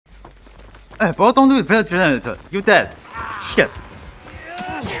Hey, bro, don't do it, generator. You dead. Shit.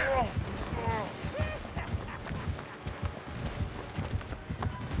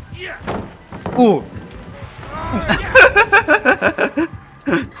 Ooh.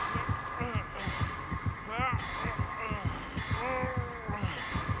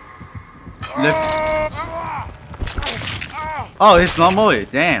 Oh, it's normal.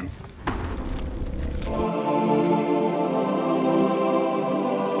 Damn.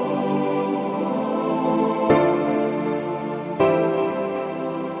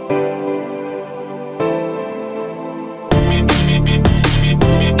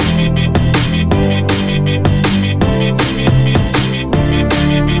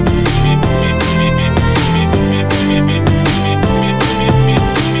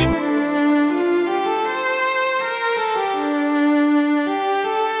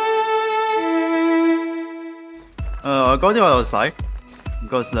 I'll go to the other side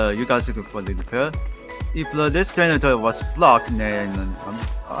because you guys are for the repair. If this generator was blocked, then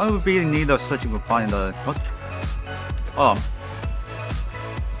I would be in need of searching to find the.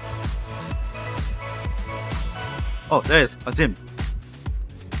 Oh, there is. I see him.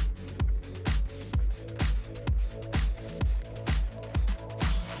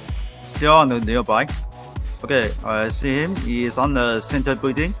 Still on the nearby. Okay, I see him. He is on the center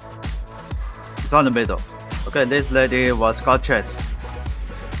building. He's on the middle. Okay, this lady was got chest.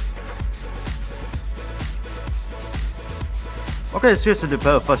 Okay, she's to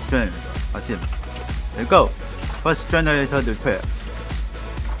repair first generator. I see him. There you go. First generator repair.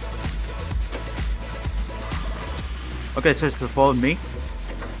 Okay, she's to follow me.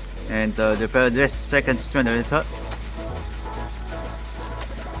 And repair this second generator.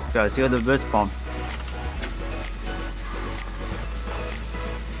 Okay, I see the response.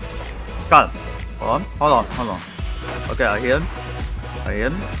 Got him. Hold on. Okay, I hear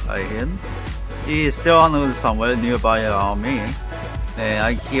him. He is still on somewhere nearby around me. And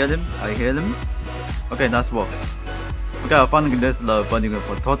I hear him. Okay, nice work. Okay, I found this burning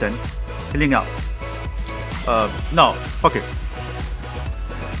for totem. Healing up. No, fuck it.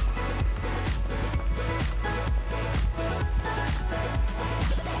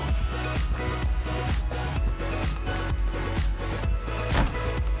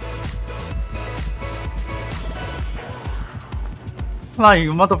 Fly,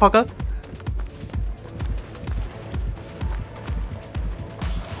 you motherfucker!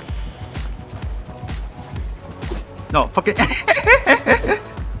 No, fuck it!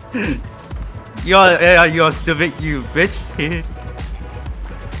 You're stupid, you bitch!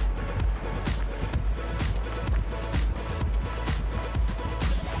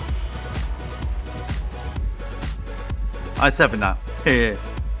 I'm 7 now.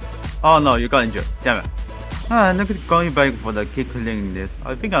 Oh no, you got injured. Damn it. I'm not going back for the key cleaning this.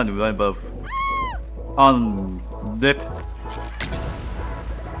 I think I'll run both. Lip.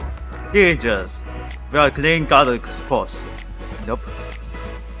 Jesus. We are cleaning guard spots. Nope.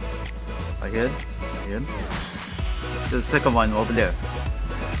 I hear him. The second one over there.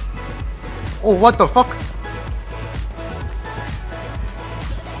 Oh, what the fuck?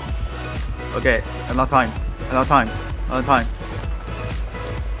 Okay, another time.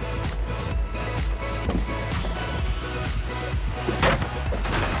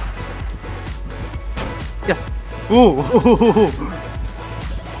 Yes! Ooh!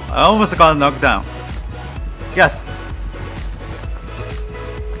 I almost got knocked down. Yes!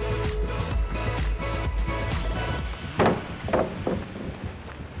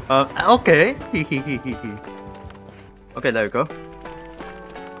 Okay. Okay, there you go.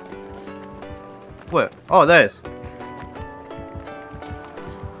 Where? Oh, there is.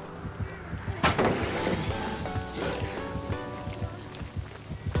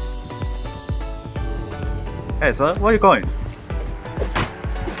 Hey, sir, where are you going?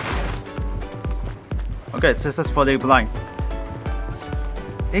 Okay, successfully blind.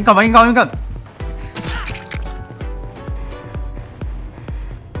 Incoming! Let's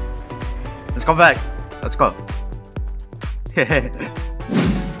go back. Let's go.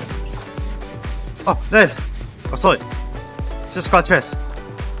 Oh, there's. Oh, sorry. Just got chest.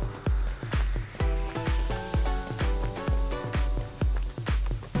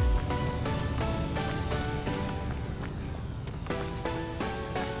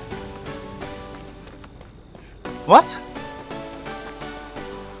 What?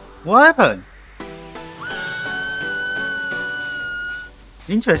 What happened?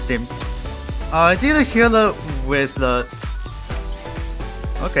 Interesting. I didn't hear the with the.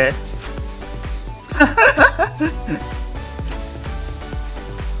 Okay.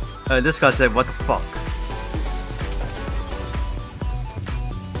 This guy said, "What the fuck?"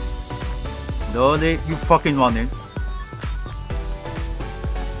 Really? You fucking running?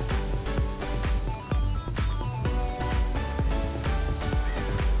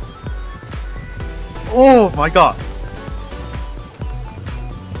 Oh my god!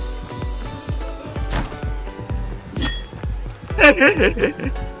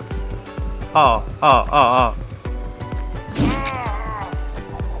 Oh.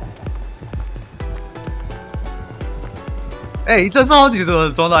 Hey,这超级多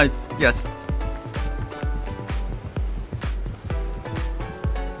的装在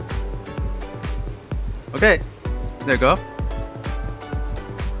yes。Okay, there you go.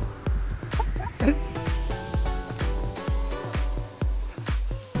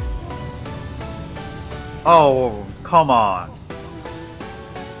 Oh, come on.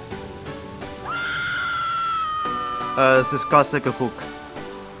 This is classic hook.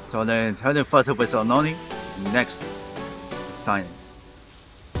 So then, heading first with unknown. Next, science.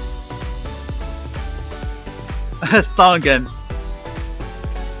 Start again.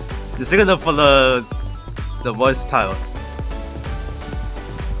 The second for the voice tiles.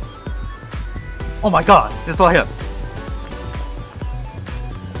 Oh my god, it's not here.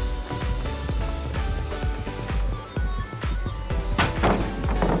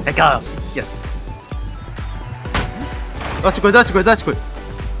 Hey guys, yes. That's good.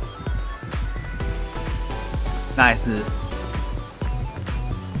 Nice.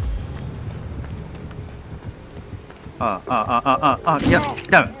 Yeah,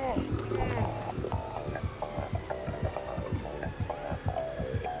 damn it.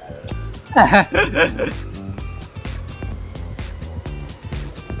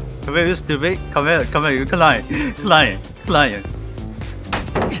 Come here, you stupid. Come here, you lying.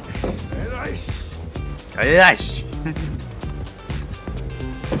 Nice.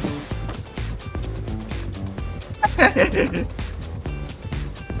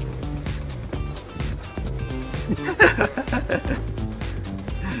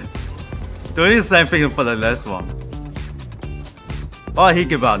 Doing the same thing for the last one. Oh, he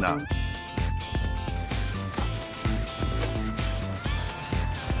give out now.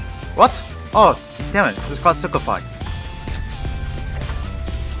 What? Oh, damn it! This got sacrificed.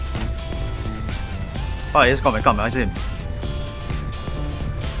 Oh, he's coming! I see him.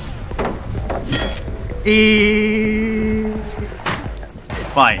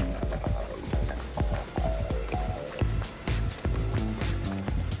 Fine.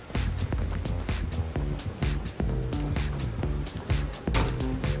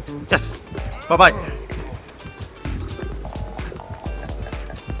 Yes. Bye.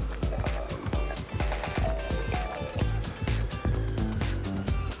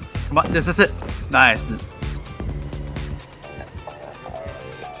 Come on, this is it. Nice.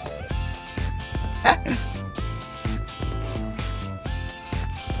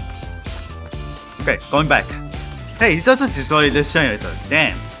 Okay, going back. Hey, he doesn't destroy this generator.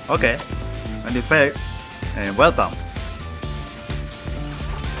 Damn. Okay. And repair. And well done.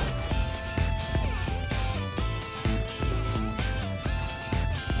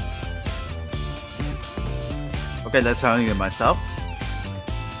 Okay, let's handle it myself.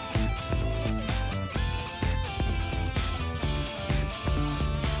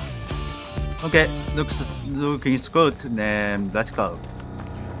 Okay, looking good. Then let's go.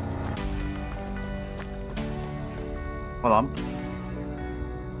 Hold on.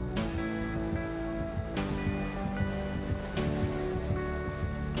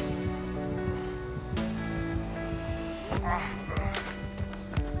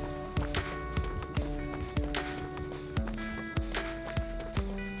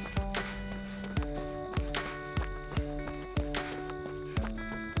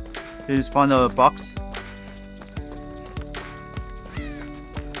 Please find a box.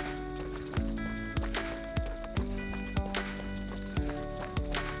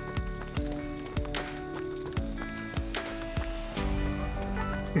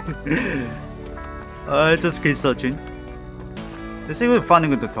 Just keep searching. Let's see if we're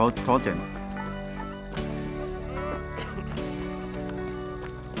finding the totem.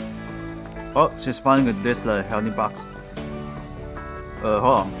 Oh, she's finding this healthy box. Hold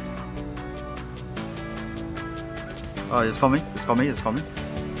on. Oh, it's coming.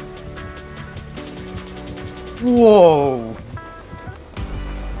 Whoa!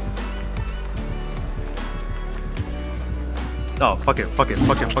 Oh, fuck it.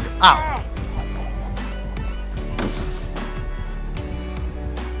 Ow!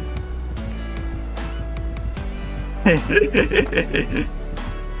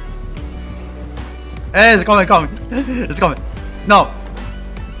 Hey, it's coming. It's coming. No!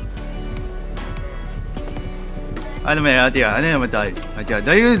 I don't have an idea.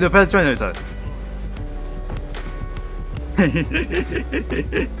 Do you use the penetrator?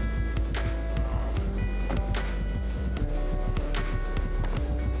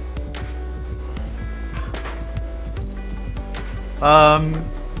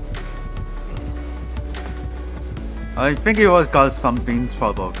 I think he was got something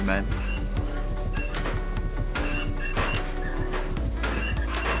trouble, man.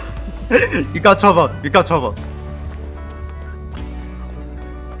 You got trouble. You got trouble.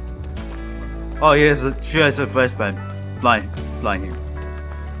 Oh, she has a flashbang. Blind him.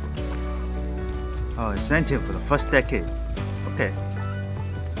 Oh, incentive for the first decade. Okay.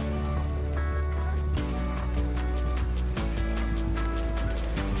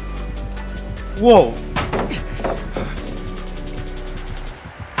 Whoa.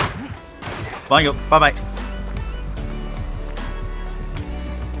 Bye bye.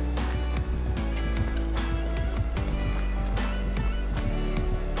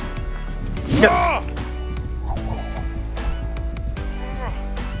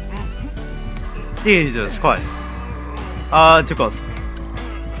 Jesus Christ. Too close.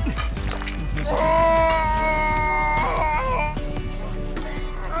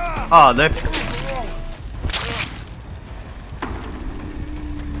 Left.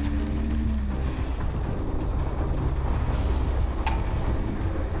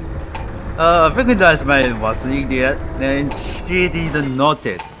 I think that man was an idiot and she didn't note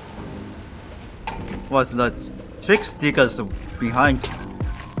it. Was the trick stickers behind him.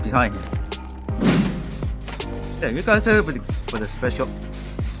 Yeah, you guys are for the special.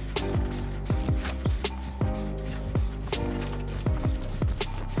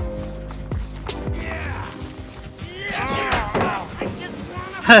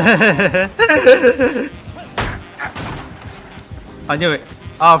 I knew it.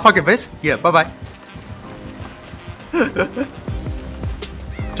 Fucking bitch. Yeah, bye bye.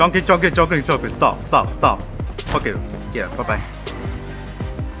 Junkie. Stop. Okay. Yeah, bye bye.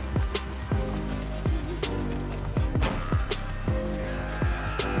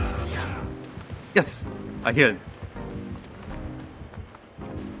 Yes, I hear it.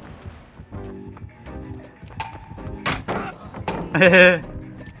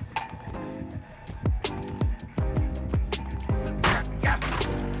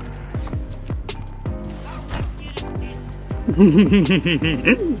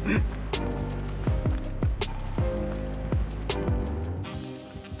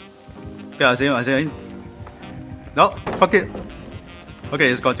 Yeah, I see him. No, fuck it. Okay,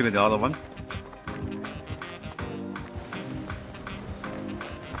 let's go to the other one.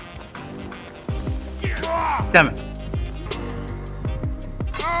 Damn it.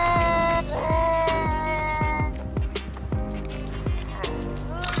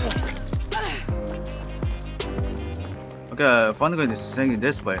 Okay, finally is singing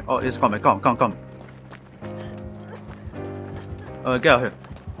this way. Oh, it's coming. Come. Get out here.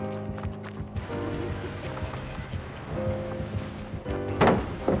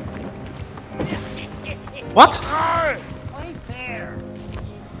 What?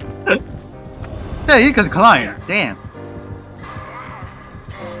 Yeah, he can climb. Damn.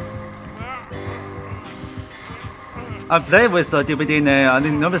 I played with the DBD and I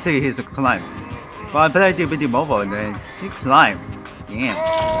didn't never see his climb. But I played DBD Mobile and then he climbed. Damn.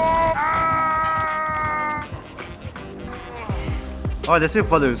 Oh, this is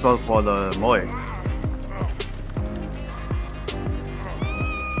for the result for the Moe.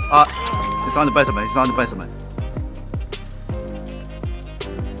 It's on the basement.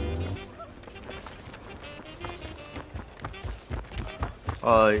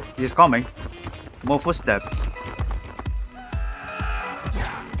 He's coming. More footsteps.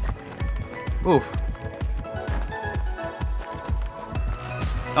 Oof.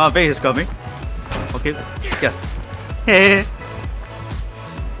 Bay is coming. Okay. Yes. Hey.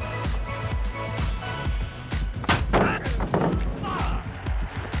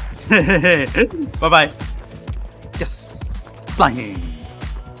 Bye bye. Yes. Flying.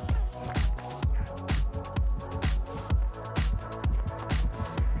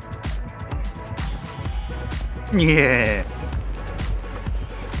 Yeah.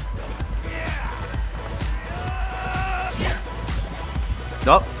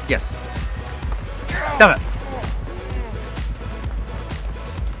 Oh, yes. Damn it.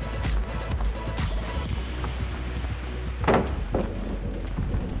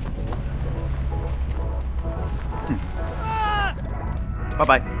 Bye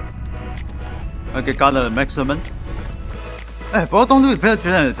bye. Okay, got the maximum. Hey, bro, don't do it.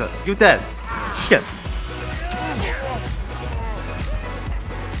 You dead. Shit.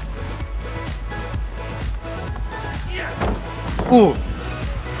 Ooh.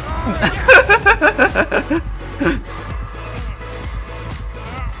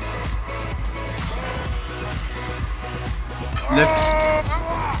 Left.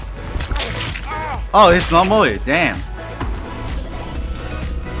 Oh, it's not moving. Damn.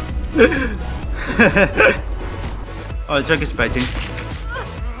 Oh, Chuck is biting.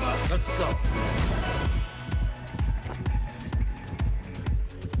 Let's go.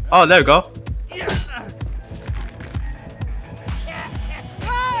 Oh, there we go.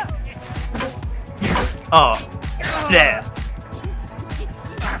 Oh, yeah.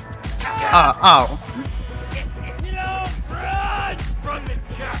 Ow. You don't run from the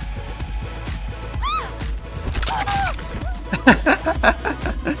chuck.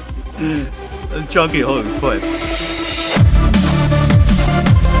 Chunky holy foot.